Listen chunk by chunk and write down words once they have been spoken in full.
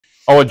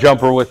Owen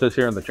Jumper with us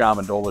here on the John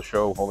Mendola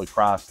Show, Holy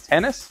Cross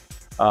Tennis.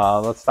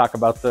 Let's talk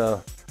about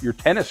your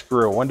tennis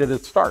career. When did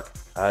it start?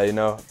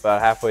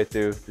 About halfway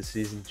through the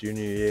season,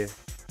 junior year,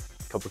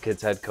 a couple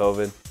kids had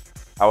COVID.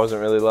 I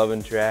wasn't really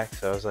loving track,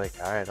 so I was like,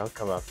 all right, I'll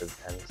come out for the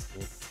tennis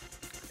team.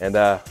 And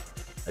I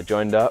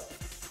joined up,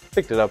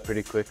 picked it up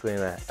pretty quickly,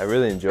 and I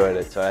really enjoyed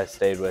it, so I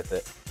stayed with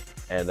it.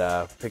 And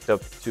picked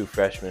up 2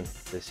 freshmen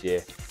this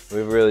year. We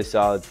have a really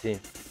solid team.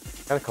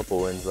 Got a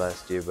couple wins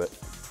last year, but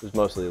it was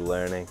mostly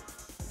learning.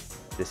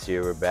 This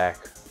year we're back.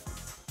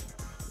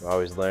 We're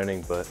always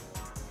learning, but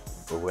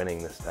we're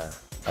winning this time.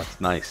 That's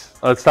nice.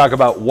 Let's talk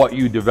about what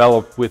you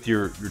developed with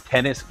your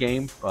tennis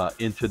game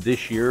into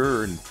this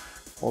year, and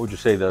what would you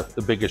say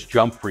the biggest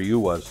jump for you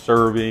was?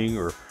 Serving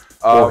or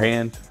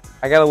forehand?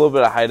 I got a little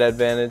bit of height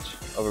advantage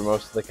over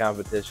most of the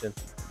competition.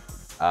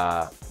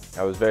 I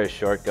was very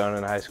short going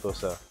in high school,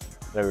 so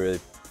I never really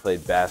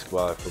played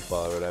basketball or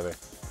football or whatever.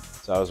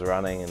 So I was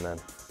running and then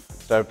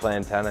started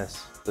playing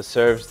tennis. The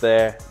serve's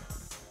there,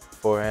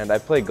 forehand. I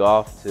play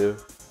golf too,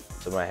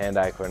 so my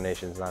hand-eye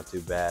coordination's not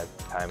too bad,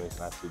 timing's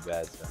not too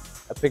bad. So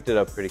I picked it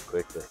up pretty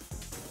quickly,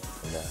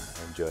 and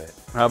I enjoy it.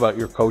 How about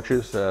your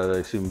coaches?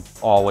 They seem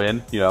all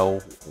in. You know,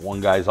 one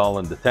guy's all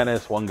into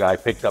tennis. One guy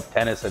picked up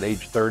tennis at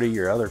age 30,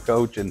 your other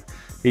coach, and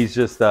he's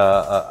just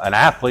an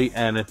athlete,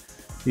 and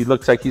he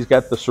looks like he's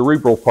got the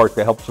cerebral part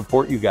to help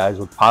support you guys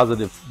with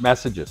positive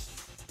messages.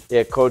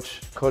 Yeah, Coach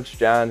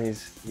John,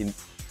 he's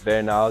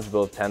very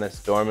knowledgeable of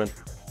tennis. Dorman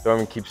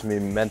keeps me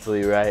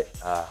mentally right.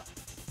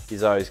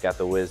 He's always got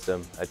the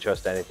wisdom. I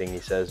trust anything he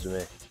says to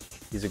me.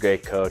 He's a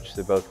great coach.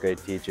 They're both great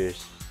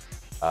teachers.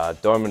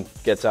 Dorman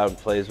gets out and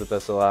plays with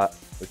us a lot,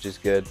 which is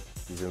good.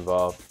 He's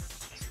involved.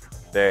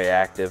 Very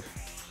active.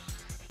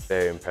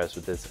 Very impressed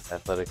with his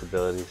athletic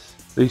abilities.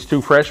 These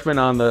 2 freshmen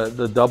on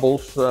the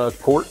doubles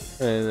court,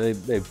 and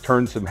they've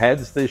turned some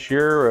heads this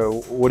year.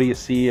 What do you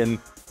see in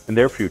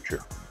their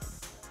future?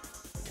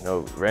 You know,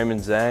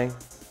 Raymond Zhang,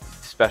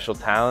 special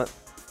talent.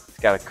 He's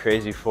got a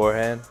crazy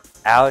forehand.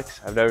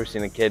 Alex, I've never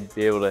seen a kid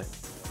be able to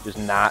just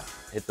not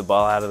hit the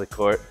ball out of the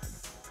court.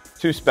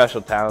 2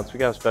 special talents. We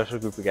got a special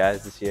group of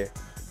guys this year.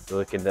 We're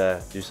looking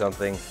to do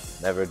something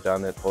never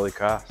done at Holy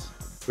Cross.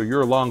 So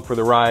you're along for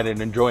the ride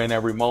and enjoying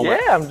every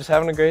moment? Yeah, I'm just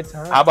having a great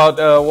time. How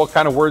about what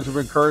kind of words of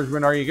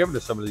encouragement are you giving to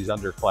some of these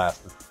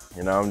underclassmen?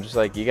 You know, I'm just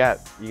like, you got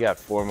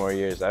 4 more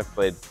years. I've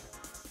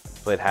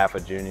played half a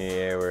junior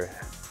year. We're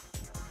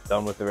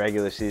done with the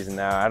regular season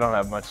now. I don't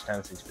have much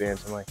tennis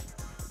experience. I'm like,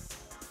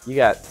 you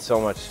got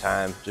so much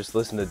time. Just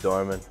listen to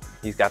Dorman.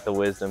 He's got the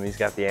wisdom. He's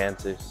got the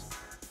answers.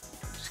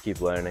 Just keep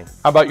learning.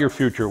 How about your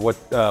future? What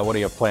do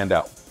you have planned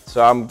out?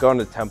 So I'm going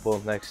to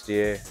Temple next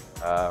year.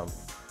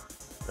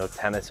 No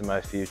tennis in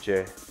my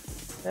future.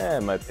 I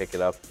might pick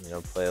it up,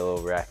 play a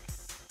little rec.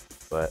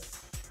 But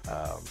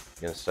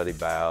gonna study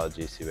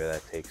biology, see where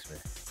that takes me.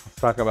 Let's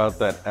talk about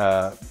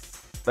that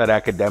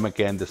academic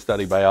end to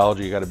study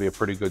biology. You got to be a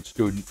pretty good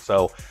student.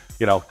 So,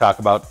 talk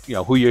about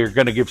who you're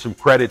going to give some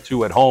credit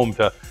to at home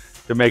to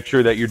make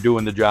sure that you're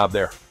doing the job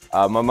there.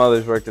 My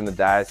mother's worked in the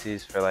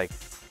diocese for like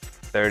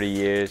 30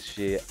 years.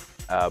 She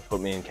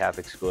put me in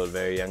Catholic school at a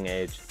very young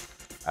age.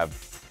 I've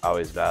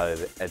always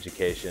valued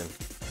education,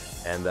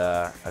 and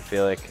I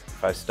feel like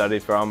if I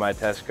studied for all my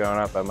tests growing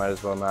up, I might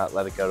as well not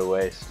let it go to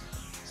waste.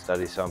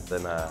 Study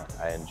something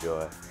I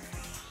enjoy.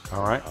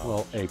 All right.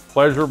 Well, a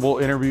pleasurable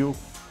interview,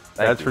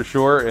 that's for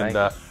sure,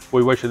 and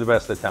we wish you the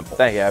best at Temple.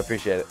 Thank you. I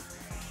appreciate it.